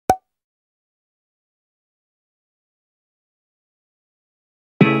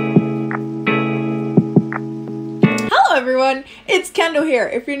everyone, it's Kendall here.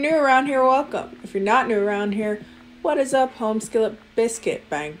 If you're new around here, welcome. If you're not new around here, what is up, home skillet biscuit?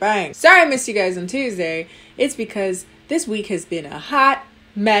 Bang bang. Sorry I missed you guys on Tuesday. It's because this week has been a hot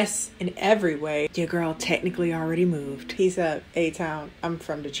mess in every way. Your girl technically already moved. Peace out, A-Town. I'm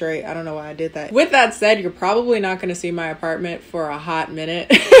from Detroit. I don't know why I did that. With that said, you're probably not going to see my apartment for a hot minute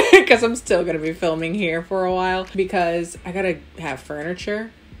because I'm still going to be filming here for a while because I gotta have furniture.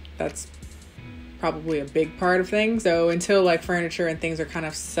 That's probably a big part of things. So until like furniture and things are kind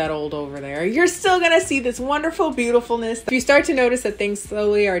of settled over there, you're still gonna see this wonderful beautifulness. If you start to notice that things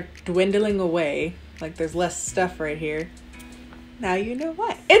slowly are dwindling away, like there's less stuff right here, now you know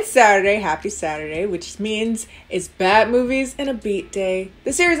what. It's Saturday, happy Saturday, which means it's Bat Movies and a Beat Day.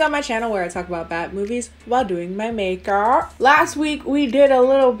 The series on my channel where I talk about Bat movies while doing my makeup. Last week we did a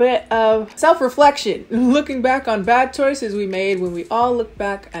little bit of self-reflection, looking back on bad choices we made when we all look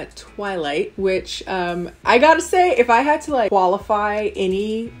back at Twilight, which I gotta say, if I had to like qualify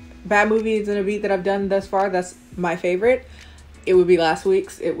any Bat Movies and a Beat that I've done thus far, that's my favorite. It would be last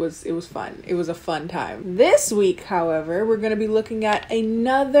week's. It was fun. It was a fun time. This week, however, we're going to be looking at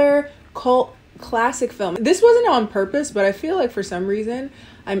another cult classic film. This wasn't on purpose, but I feel like for some reason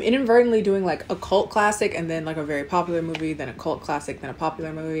I'm inadvertently doing like a cult classic and then like a very popular movie, then a cult classic, then a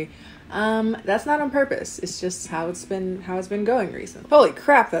popular movie. That's not on purpose. It's just how it's been going recently. Holy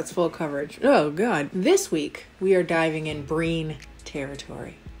crap, that's full coverage. Oh god. This week we are diving in Breen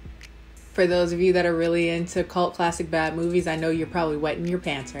territory. For those of you that are really into cult classic bad movies, I know you're probably wetting your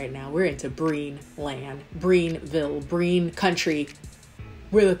pants right now. We're into Breen land, Breenville, Breen country.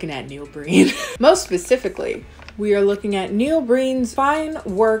 We're looking at Neil Breen. Most specifically, we are looking at Neil Breen's fine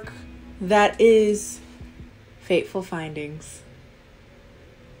work that is Fateful Findings.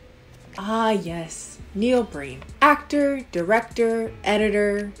 Ah yes, Neil Breen. Actor, director,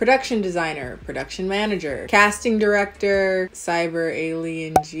 editor, production designer, production manager, casting director, cyber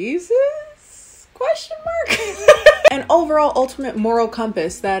alien Jesus? Question mark? An overall ultimate moral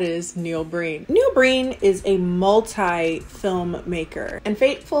compass, that is Neil Breen. Neil Breen is a multi-film maker, and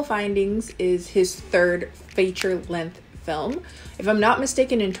Fateful Findings is his third feature-length film. If I'm not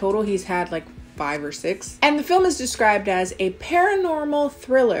mistaken, in total he's had like 5 or 6. And the film is described as a paranormal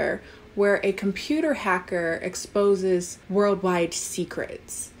thriller where a computer hacker exposes worldwide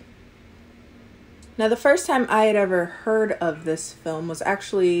secrets. Now, the first time I had ever heard of this film was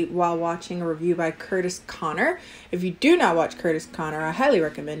actually while watching a review by Curtis Connor. If you do not watch Curtis Connor, I highly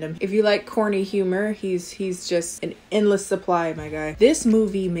recommend him. If you like corny humor, he's just an endless supply, my guy. This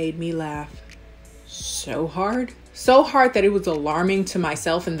movie made me laugh so hard. So hard that it was alarming to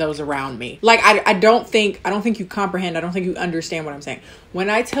myself and those around me. Like, I don't think you comprehend. I don't think you understand what I'm saying. When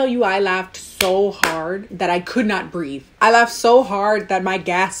I tell you I laughed so hard that I could not breathe. I laughed so hard that my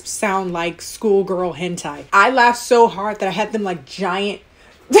gasps sound like schoolgirl hentai. I laughed so hard that I had them like giant,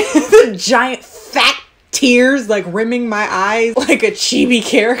 giant fat tears like rimming my eyes like a chibi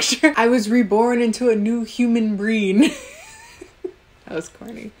character. I was reborn into a new human Breen. That was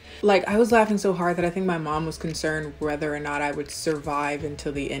corny. Like, I was laughing so hard that I think my mom was concerned whether or not I would survive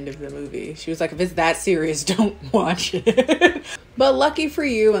until the end of the movie. She was like, if it's that serious, don't watch it. But lucky for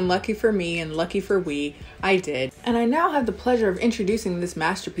you and lucky for me and lucky for we, I did. And I now have the pleasure of introducing this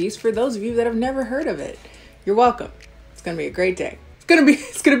masterpiece for those of you that have never heard of it. You're welcome. It's gonna be a great day.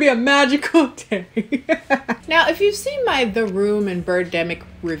 It's gonna be a magical day. Now, if you've seen my The Room and Birdemic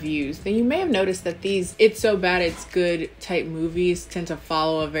reviews, then you may have noticed that these It's So Bad It's Good type movies tend to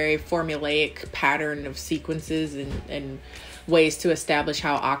follow a very formulaic pattern of sequences and ways to establish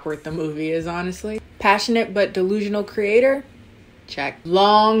how awkward the movie is, honestly. Passionate but delusional creator? Check.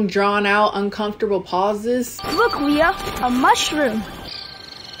 Long, drawn out, uncomfortable pauses? Look, Leah, a mushroom.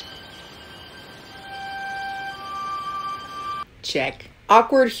 Check.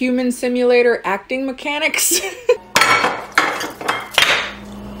 Awkward human simulator acting mechanics?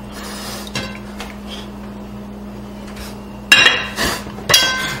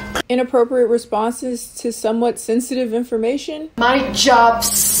 Inappropriate responses to somewhat sensitive information? My job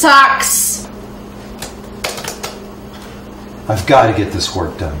sucks. I've got to get this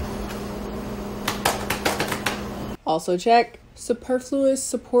work done. Also check. Superfluous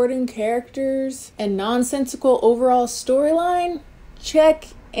supporting characters and nonsensical overall storyline? Check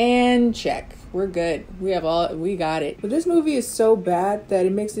and check. We're good. We got it. But this movie is so bad that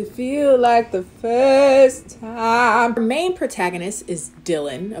it makes it feel like the first time. Our main protagonist is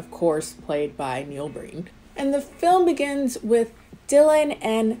Dylan, of course, played by Neil Breen. And the film begins with Dylan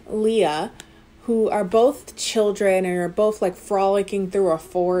and Leah, who are both children and are both like frolicking through a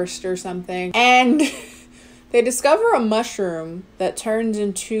forest or something. And they discover a mushroom that turns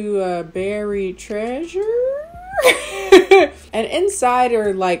into a buried treasure. And inside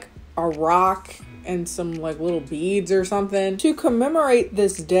are like a rock and some like little beads or something. To commemorate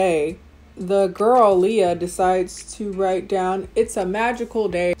this day, the girl, Leah, decides to write down, "It's a magical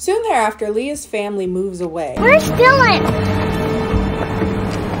day." Soon thereafter, Leah's family moves away. Where's Dylan?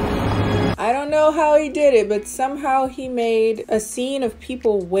 I don't know how he did it, but somehow he made a scene of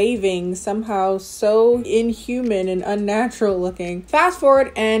people waving somehow so inhuman and unnatural looking. Fast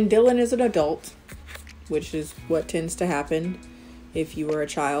forward, and Dylan is an adult, which is what tends to happen if you were a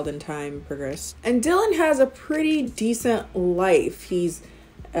child and time progressed. And Dylan has a pretty decent life. He's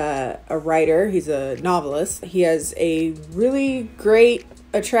a writer. He's a novelist. He has a really great,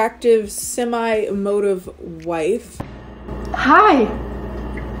 attractive, semi-emotive wife. Hi.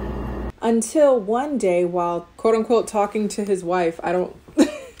 Until one day, while quote-unquote talking to his wife, Are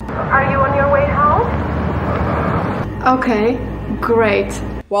you on your way home? Okay, great.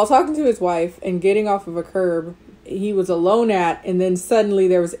 While talking to his wife and getting off of a curb he was alone at, and then suddenly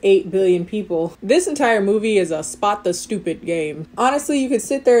there was 8 billion people. This entire movie is a spot the stupid game. Honestly, you could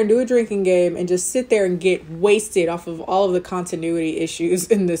sit there and do a drinking game and just sit there and get wasted off of all of the continuity issues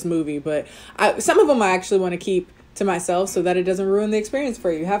in this movie, but some of them I actually want to keep to myself so that it doesn't ruin the experience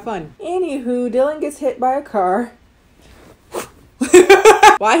for you. Have fun. Anywho, Dylan gets hit by a car.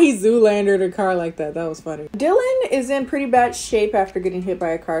 Why he Zoolandered a car like that? That was funny. Dylan is in pretty bad shape after getting hit by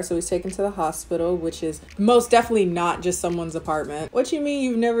a car, so he's taken to the hospital, which is most definitely not just someone's apartment. What you mean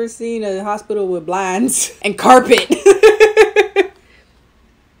you've never seen a hospital with blinds and carpet?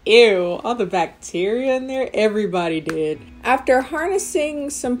 Ew, all the bacteria in there, everybody did. After harnessing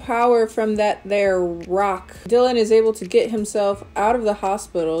some power from that there rock, Dylan is able to get himself out of the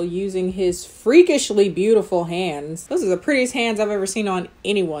hospital using his freakishly beautiful hands. Those are the prettiest hands I've ever seen on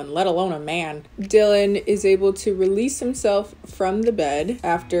anyone, let alone a man. Dylan is able to release himself from the bed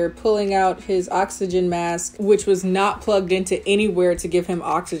after pulling out his oxygen mask, which was not plugged into anywhere to give him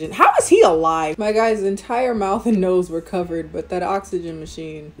oxygen. How is he alive? My guy's entire mouth and nose were covered, but that oxygen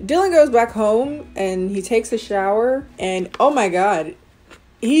machine. Dylan goes back home and he takes a shower, and oh my god,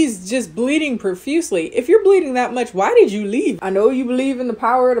 he's just bleeding profusely. If you're bleeding that much, why did you leave? I know you believe in the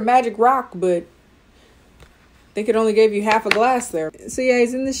power of the magic rock, but I think it only gave you half a glass there. So yeah,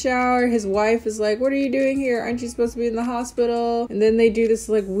 he's in the shower. His wife is like, "What are you doing here? Aren't you supposed to be in the hospital?" And then they do this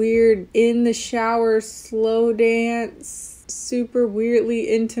like weird in the shower slow dance, super weirdly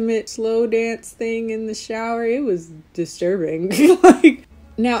intimate slow dance thing in the shower. It was disturbing.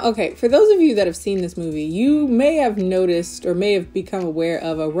 Now, okay, for those of you that have seen this movie, you may have noticed or may have become aware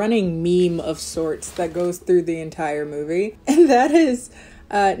of a running meme of sorts that goes through the entire movie. And that is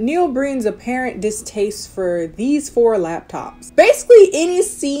Neil Breen's apparent distaste for these 4 laptops. Basically, any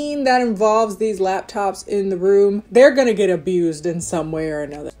scene that involves these laptops in the room, they're gonna get abused in some way or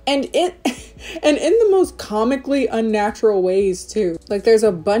another. And in the most comically unnatural ways too. Like there's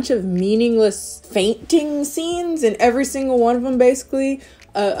a bunch of meaningless fainting scenes in every single one of them basically.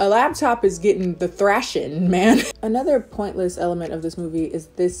 A laptop is getting the thrashing, man. Another pointless element of this movie is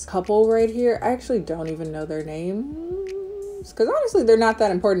this couple right here. I actually don't even know their names, because honestly, they're not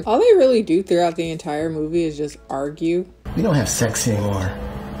that important. All they really do throughout the entire movie is just argue. We don't have sex anymore.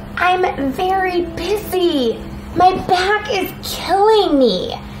 I'm very busy. My back is killing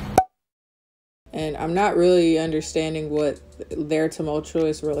me. And I'm not really understanding what their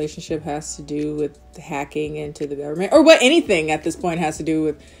tumultuous relationship has to do with hacking into the government, or what anything at this point has to do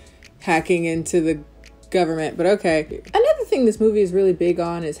with hacking into the government, but okay. Another thing this movie is really big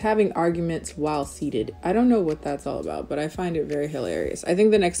on is having arguments while seated. I don't know what that's all about, but I find it very hilarious. I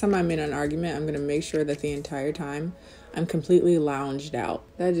think the next time I'm in an argument, I'm going to make sure that the entire time I'm completely lounged out.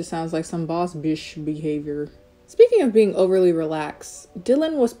 That just sounds like some boss bitch behavior. Speaking of being overly relaxed,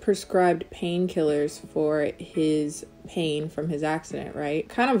 Dylan was prescribed painkillers for his pain from his accident, right?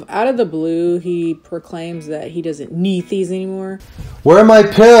 Kind of out of the blue, he proclaims that he doesn't need these anymore. Where are my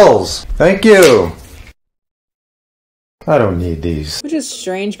pills? Thank you. I don't need these. Which is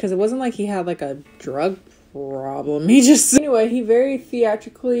strange because it wasn't like he had like a drug problem. Anyway, he very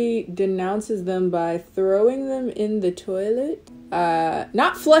theatrically denounces them by throwing them in the toilet.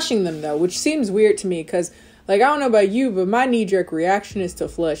 Not flushing them though, which seems weird to me because like, I don't know about you, but my knee-jerk reaction is to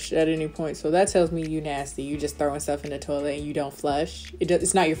flush at any point. So that tells me you nasty. You just throwing stuff in the toilet and you don't flush.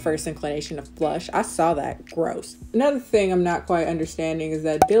 It's not your first inclination to flush. I saw that. Gross. Another thing I'm not quite understanding is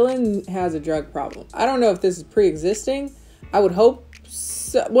that Dylan has a drug problem. I don't know if this is pre-existing. I would hope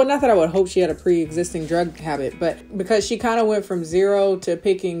so. Well, not that I would hope she had a pre-existing drug habit, but because she kind of went from 0 to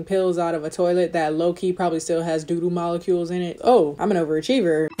picking pills out of a toilet that low-key probably still has doo-doo molecules in it. Oh, I'm an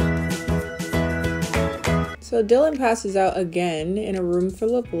overachiever. So Dylan passes out again in a room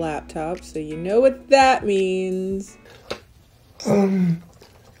full of laptops, so you know what that means. My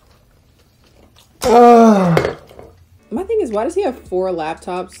thing is, why does he have 4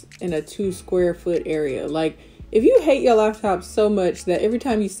 laptops in a 2 square foot area? Like, if you hate your laptops so much that every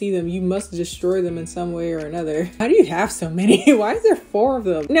time you see them, you must destroy them in some way or another, how do you have so many? Why is there 4 of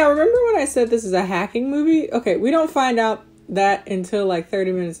them? Now, remember when I said this is a hacking movie? Okay, we don't find out that until like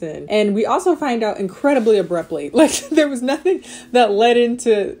 30 minutes in. And we also find out incredibly abruptly. Like, there was nothing that led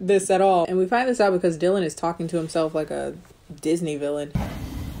into this at all. And we find this out because Dylan is talking to himself like a Disney villain.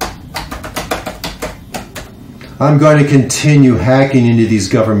 I'm going to continue hacking into these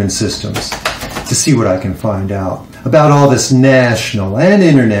government systems to see what I can find out about all this national and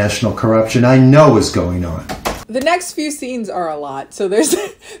international corruption I know is going on. The next few scenes are a lot. So there's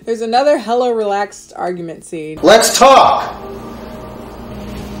another hella relaxed argument scene. Let's talk!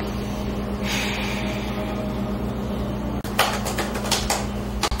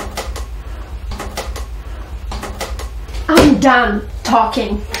 I'm done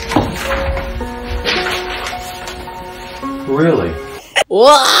talking. Really?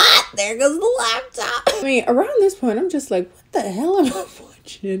 What? There goes the laptop. I mean, around this point, I'm just like, what the hell am I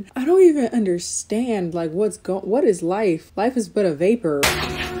watching? I don't even understand, like, what is life? Life is but a vapor.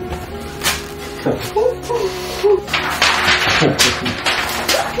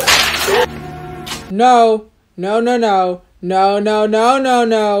 No.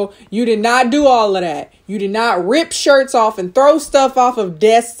 You did not do all of that. You did not rip shirts off and throw stuff off of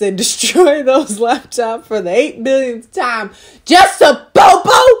desks and destroy those laptops for the 8 billionth time. Just a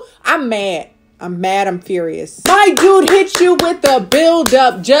popo? I'm mad. I'm furious. My dude hit you with the build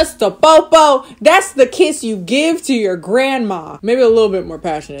up, just a popo. That's the kiss you give to your grandma. Maybe a little bit more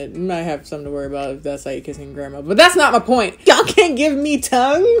passionate. You might have something to worry about if that's how you're kissing grandma. But that's not my point. Y'all can't give me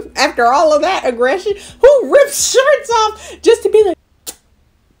tongue after all of that aggression. Who rips shirts off just to be like,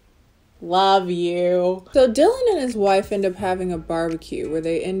 love you. So Dylan and his wife end up having a barbecue where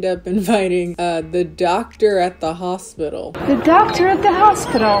they end up inviting the doctor at the hospital. The doctor at the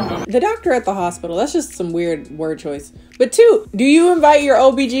hospital. The doctor at the hospital. That's just some weird word choice. But 2, do you invite your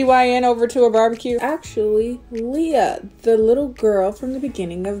OBGYN over to a barbecue? Actually, Leah, the little girl from the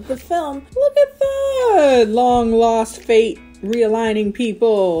beginning of the film. Look at that! Long lost fate. Realigning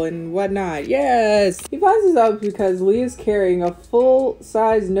people and whatnot. Yes! He finds this out because Leah's carrying a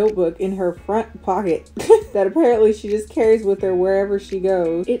full-size notebook in her front pocket that apparently she just carries with her wherever she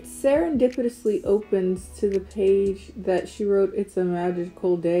goes. It serendipitously opens to the page that she wrote "It's a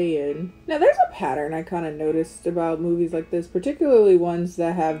Magical Day" in. Now there's a pattern I kind of noticed about movies like this, particularly ones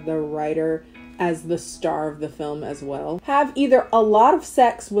that have the writer as the star of the film as well. Have either a lot of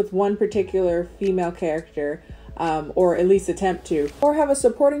sex with one particular female character, or at least attempt to, or have a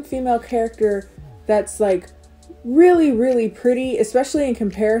supporting female character that's like really, really pretty, especially in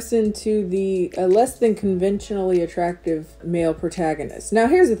comparison to the less than conventionally attractive male protagonist. Now,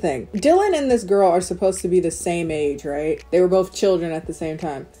 here's the thing. Dylan and this girl are supposed to be the same age, right? They were both children at the same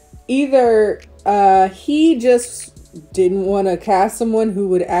time. Either he just didn't want to cast someone who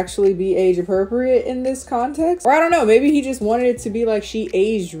would actually be age appropriate in this context, or I don't know, maybe he just wanted it to be like she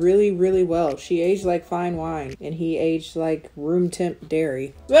aged really, really well. She aged like fine wine and he aged like room temp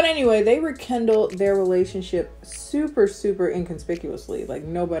dairy. But anyway, they rekindle their relationship super, super inconspicuously. Like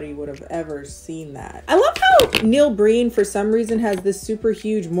nobody would have ever seen that. I love how Neil Breen for some reason has this super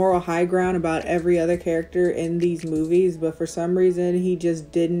huge moral high ground about every other character in these movies, but for some reason he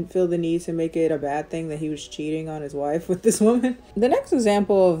just didn't feel the need to make it a bad thing that he was cheating on his wife with this woman. The next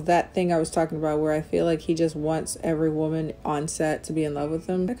example of that thing I was talking about where I feel like he just wants every woman on set to be in love with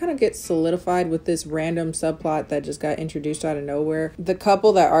him, that kind of gets solidified with this random subplot that just got introduced out of nowhere. The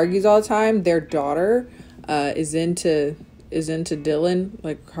couple that argues all the time, their daughter is into Dylan,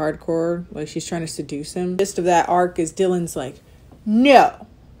 like hardcore, like she's trying to seduce him. The gist of that arc is Dylan's like, no,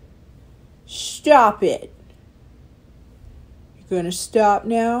 stop it. You're gonna stop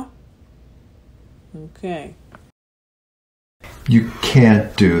now? Okay. You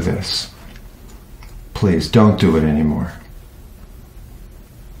can't do this. Please, don't do it anymore.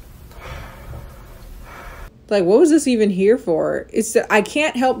 Like, what was this even here for? I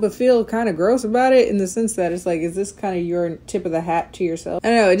can't help but feel kind of gross about it in the sense that it's like, is this kind of your tip of the hat to yourself? I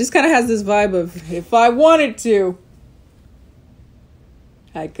don't know, it just kind of has this vibe of, if I wanted to,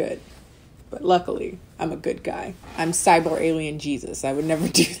 I could. But luckily, I'm a good guy. I'm cyber alien Jesus. I would never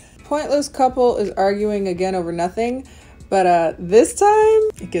do that. Pointless couple is arguing again over nothing. But this time,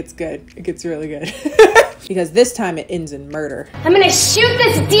 it gets good. It gets really good. Because this time it ends in murder. I'm gonna shoot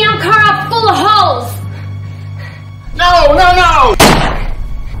this damn car up full of holes! No!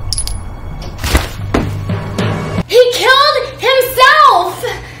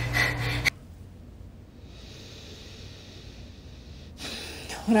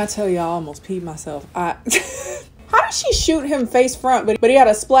 I tell you, I almost peed myself. How did she shoot him face front, but he had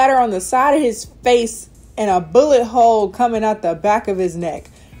a splatter on the side of his face and a bullet hole coming out the back of his neck?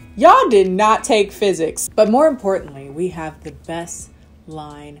 Y'all did not take physics. But more importantly, we have the best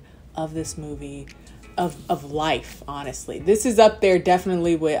line of this movie, of life, honestly. This is up there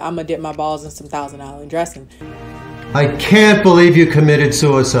definitely with I'm gonna dip my balls in some Thousand Island dressing. I can't believe you committed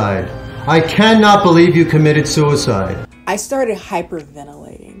suicide. I cannot believe you committed suicide. I started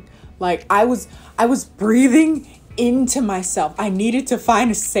hyperventilating. Like I was breathing into myself. I needed to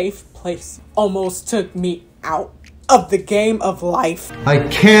find a safe place. Almost took me out of the game of life. I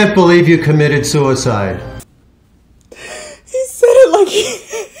can't believe you committed suicide. He said it like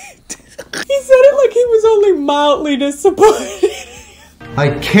he was only mildly disappointed.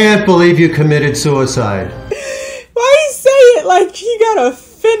 I can't believe you committed suicide. Why he say it like he got a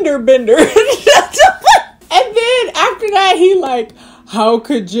fender bender? And then after that he like, how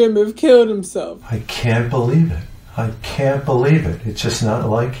could Jim have killed himself? I can't believe it. I can't believe it. It's just not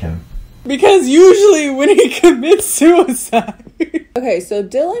like him. Because usually when he commits suicide. Okay, so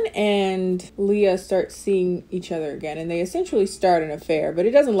Dylan and Leah start seeing each other again, and they essentially start an affair, but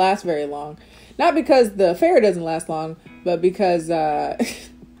it doesn't last very long. Not because the affair doesn't last long, but because, I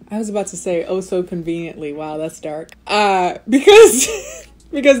was about to say, oh so conveniently, wow, that's dark. Because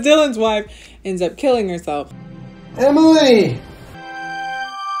Dylan's wife ends up killing herself. Emily!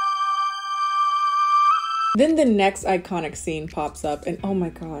 Then the next iconic scene pops up, and oh my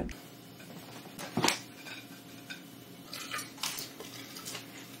god.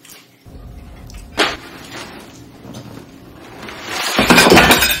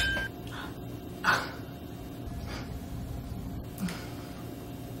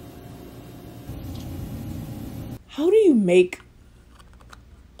 How do you make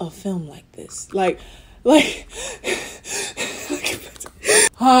a film like this? Like,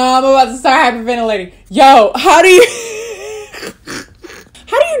 I'm about to start hyperventilating. Yo, how do you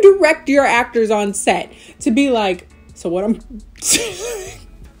direct your actors on set to be like, so what I'm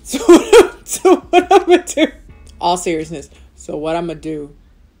gonna do? All seriousness. So what I'm gonna do?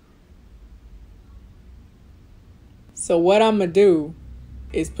 So what I'm gonna do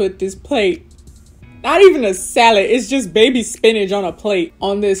is put this plate, not even a salad, it's just baby spinach on a plate,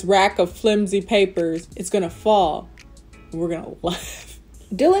 on this rack of flimsy papers. It's gonna fall. We're gonna laugh.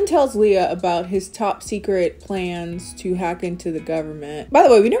 Dylan tells Leah about his top secret plans to hack into the government. By the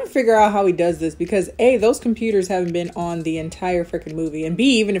way, we never figure out how he does this because A, those computers haven't been on the entire freaking movie, and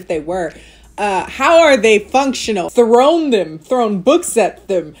B, even if they were, how are they functional? Thrown books at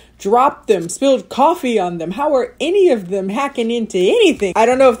them, dropped them, spilled coffee on them. How are any of them hacking into anything? I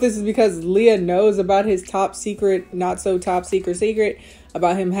don't know if this is because Leah knows about his top secret, not so top secret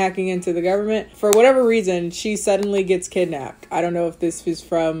about him hacking into the government. For whatever reason, she suddenly gets kidnapped. I don't know if this is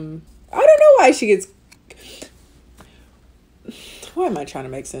from, I don't know why she gets, why am I trying to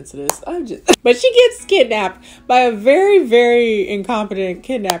make sense of this? But she gets kidnapped by a very, very incompetent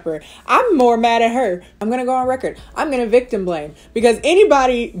kidnapper. I'm more mad at her. I'm going to go on record. I'm going to victim blame because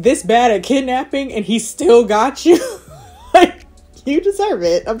anybody this bad at kidnapping and he still got you, like, you deserve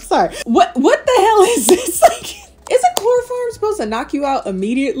it. I'm sorry. What the hell is this? Like, isn't chloroform supposed to knock you out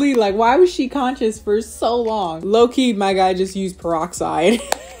immediately? Like, why was she conscious for so long? Low-key, my guy just used peroxide.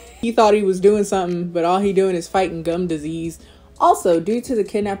 He thought he was doing something, but all he doing is fighting gum disease. Also, due to the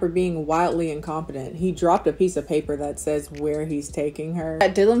kidnapper being wildly incompetent, he dropped a piece of paper that says where he's taking her,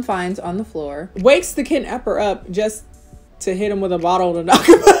 that Dylan finds on the floor, wakes the kidnapper up just to hit him with a bottle to knock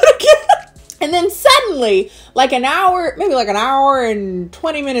him out again. And then suddenly, maybe like an hour and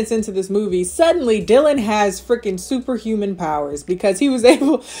 20 minutes into this movie, suddenly Dylan has freaking superhuman powers because he was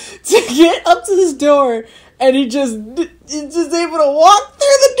able to get up to this door and he's just able to walk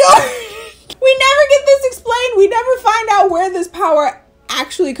through the door. We never get this explained. We never find out where this power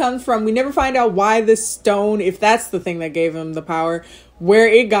actually comes from. We never find out why this stone, if that's the thing that gave him the power, where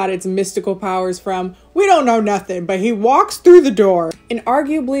it got its mystical powers from. We don't know nothing, but he walks through the door. In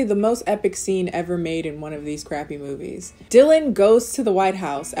arguably the most epic scene ever made in one of these crappy movies, Dylan goes to the White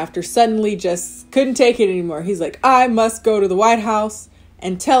House after suddenly just couldn't take it anymore. He's like, I must go to the White House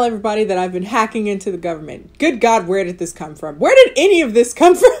and tell everybody that I've been hacking into the government. Good God, where did this come from? Where did any of this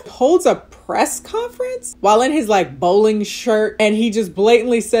come from? Holds a press conference while in his like bowling shirt, and he just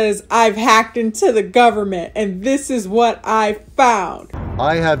blatantly says, I've hacked into the government and this is what I found.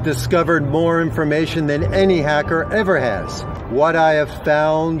 I have discovered more information than any hacker ever has. What I have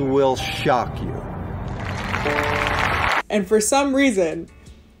found will shock you. And for some reason,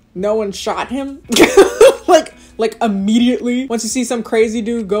 no one shot him. like immediately, once you see some crazy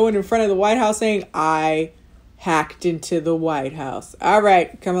dude going in front of the White House saying, I hacked into the White House. All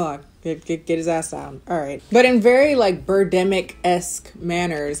right, come along. Get his ass down. All right. But in very like Birdemic-esque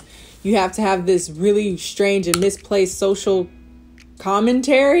manners, you have to have this really strange and misplaced social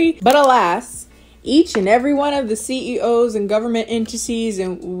commentary. But alas, each and every one of the CEOs and government entities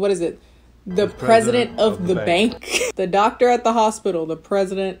and what is it? The president of the bank. The doctor at the hospital, the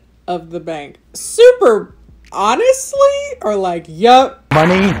president of the bank. Super honestly are like, yup.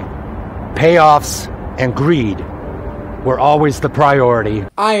 Money, payoffs, and greed were always the priority.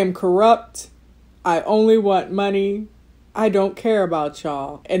 I am corrupt. I only want money. I don't care about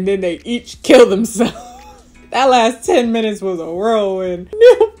y'all. And then they each kill themselves. That last 10 minutes was a whirlwind. And then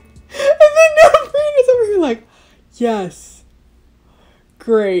Neil Breen is over here like, yes,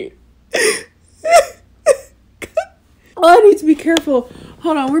 great. Oh, I need to be careful.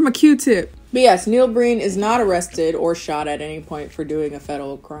 Hold on, where's my Q-tip? But yes, Neil Breen is not arrested or shot at any point for doing a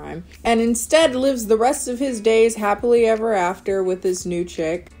federal crime, and instead lives the rest of his days happily ever after with this new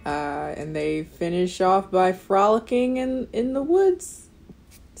chick. And they finish off by frolicking in the woods.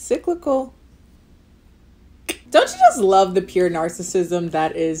 Cyclical. Don't you just love the pure narcissism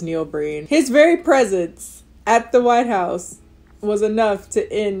that is Neil Breen? His very presence at the White House was enough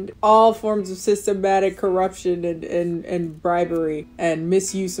to end all forms of systematic corruption and bribery and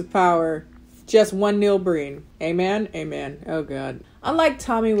misuse of power. Just one Neil Breen. Amen? Amen. Oh, God. Unlike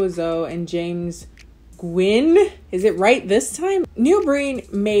Tommy Wiseau and James Gwynn, is it right this time? Neil Breen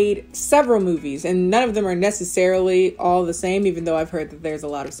made several movies, and none of them are necessarily all the same, even though I've heard that there's a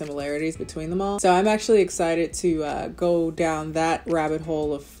lot of similarities between them all. So I'm actually excited to go down that rabbit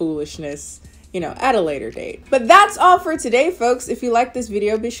hole of foolishness, you know, at a later date. But that's all for today, folks. If you like this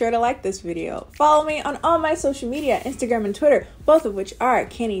video, be sure to like this video. Follow me on all my social media, Instagram and Twitter, both of which are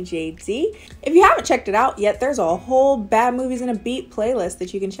KennieJD. If you haven't checked it out yet, there's a whole Bad Movies in a Beat playlist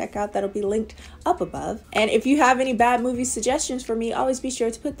that you can check out that'll be linked up above. And if you have any bad movie suggestions for me, always be sure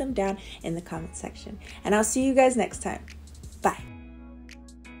to put them down in the comment section. And I'll see you guys next time. Bye.